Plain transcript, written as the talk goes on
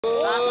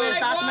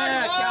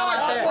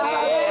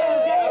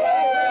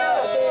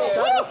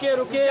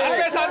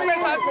रुके साथ में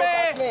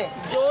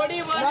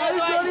जोड़ी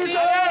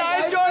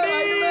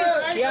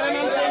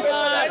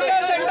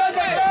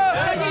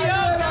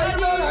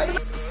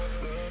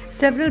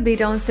Several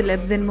B-town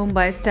celebs in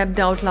Mumbai stepped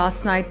out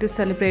last night to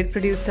celebrate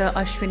producer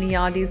Ashvini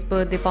Yardi's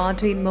birthday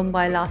party in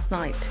Mumbai last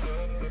night.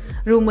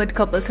 Rumoured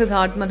couple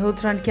Sidharth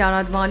Malhotra and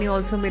Kiara Advani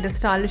also made a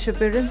stylish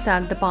appearance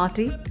at the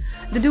party.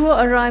 The duo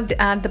arrived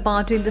at the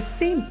party in the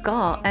same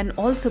car and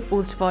also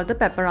posed for the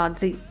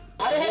paparazzi.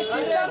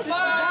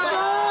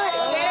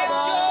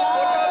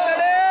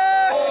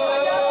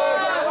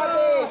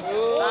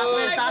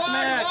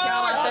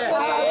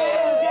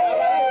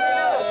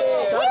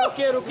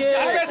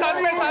 रुके साथ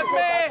में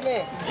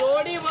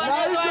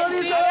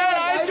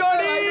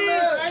जोड़ी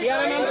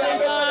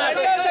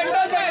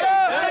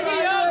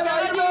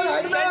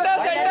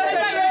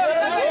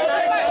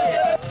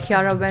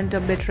Kiara went a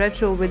bit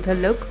retro with her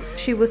look.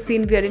 She was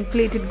seen wearing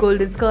pleated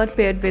golden skirt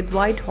paired with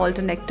white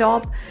halter neck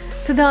top.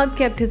 Sidharth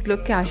kept his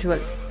look casual.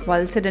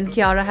 While Sid and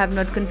Kiara have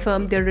not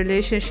confirmed their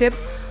relationship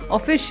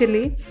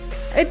officially,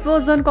 it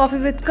was on Coffee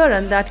with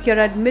Karan that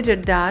Kiara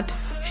admitted that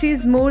she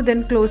is more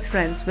than close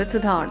friends with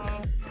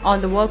Sidharth. On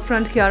the work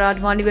front, Kiara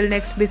Advani will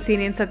next be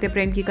seen in Satya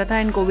Prem Ki Katha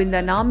and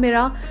Govinda Naam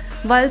Mera,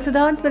 while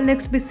Sidharth will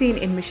next be seen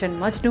in Mission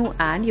Majnu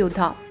and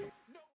Yodha.